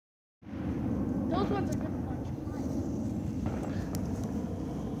Those ones are good ones.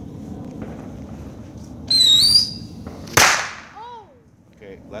 Oh!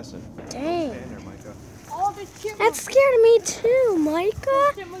 Okay, lesson. Dang. Stand there, Micah. All the chipmunks. That scared me too,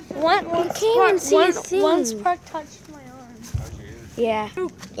 Micah. You can't even see a thing. One spark touched my arm. Yeah.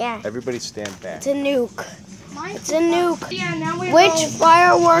 Yeah. Everybody stand back. It's a nuke. It's a nuke. Yeah, now we Which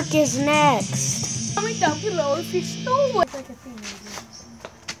firework is next? comment down below if you stole one. It's like a thing.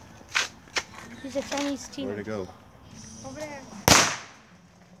 He's a Chinese teen. Where'd it go? Over there.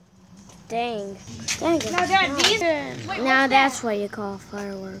 Dang. Dang it. Now, Dad, these. Wait, Now that's what you call a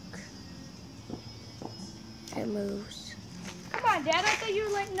firework. It moves. Come on, Dad. I thought you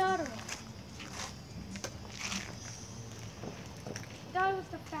were like Naruto. That was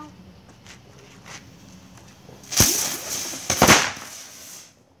the fountain.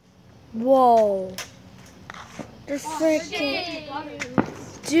 Whoa. The freaking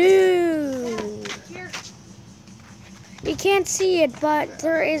dude. You can't see it, but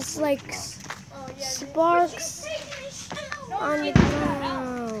there is like sparks on the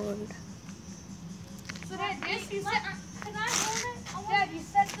ground. So Dad, this you set. Can I hold it? Dad, you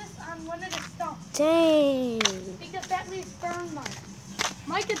set this on one of the stumps. Dang. Because that leaves burn marks.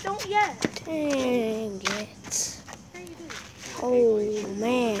 Micah, don't yet. Dang it. There you do. Oh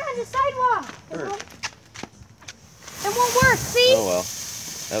man. On the sidewalk. It won't work. See? Oh well.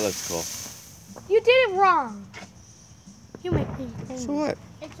 That looks cool. You did it wrong. You make me think. So what?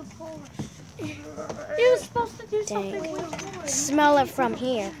 It's a polar. You were supposed to do Dang. something with it. Smell it from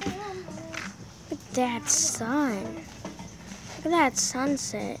here. Look at that sun. Look at that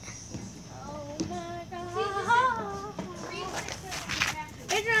sunset. Oh my God.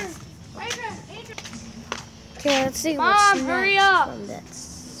 Adrian. Okay, let's see Mom, what's hurry next up. from that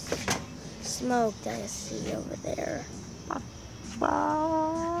smoke that I see over there.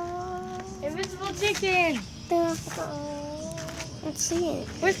 Invisible chicken. Let's see it.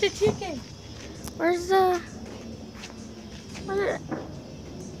 Where's the chicken? Where is it?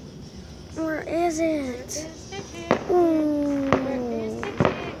 Where's the chicken? Ooh. Where is the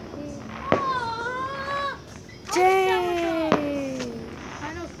chicken? Oh, Dang.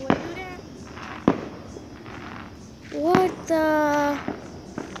 I know what you did. What the?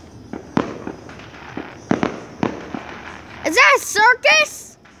 Is that a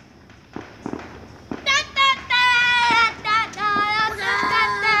circus?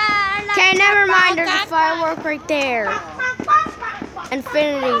 Okay, never mind. There's a firework right there.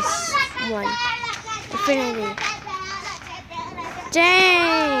 Infinity's one. Infinity.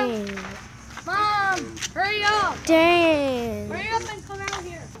 Dang. Mom, hurry up. Dang. Hurry up and come out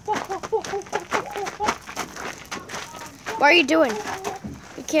here. What are you doing?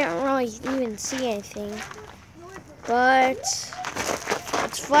 You can't really even see anything. But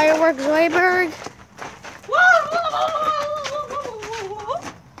it's fireworks, Zoidberg.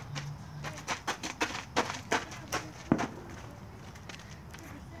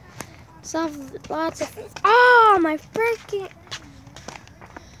 Lots of. Oh, my freaking.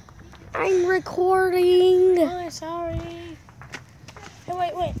 I'm recording. Oh, sorry. Hey,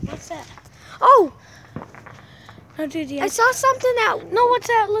 wait. What's that? Oh, Oh, dude, I saw something that. No, what's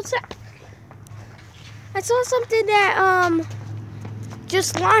that? What's that? I saw something that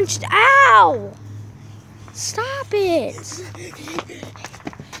just launched. Ow! Stop it!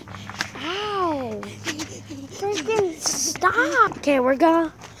 Ow! Freaking stop! Okay, we're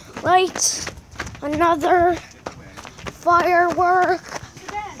gonna light another firework.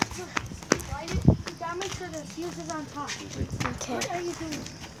 Dad, light it. You gotta make sure the fuse is on top. Okay. What are you doing?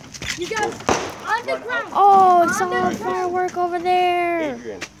 You guys, on the ground. Oh, it's all a firework over there.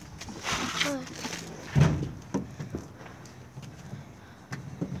 Adrian.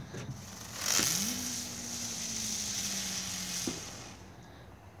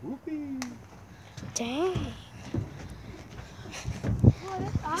 Whoopee. Dang.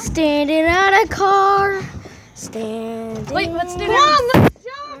 Standing on a car. Standing. Wait, let's do on it. a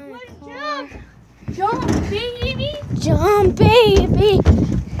Jump, let's car. jump. Jump, baby. Jump, baby.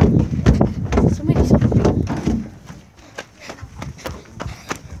 Somebody.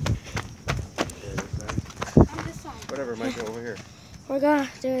 Whatever, Micah, over here. We're gonna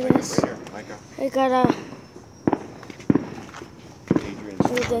do Right this. here, Micah. We gotta Adrian's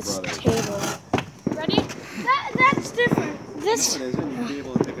do this brother. table. Ready? That's different. This. What is it? You'll be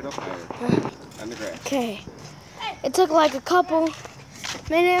able to pick it up higher. On the grass. Okay. It took like a couple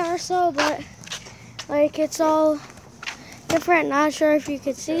minutes or so, but like it's all different. Not sure if you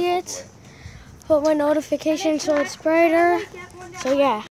could see it. Put my notification so it's brighter. So yeah.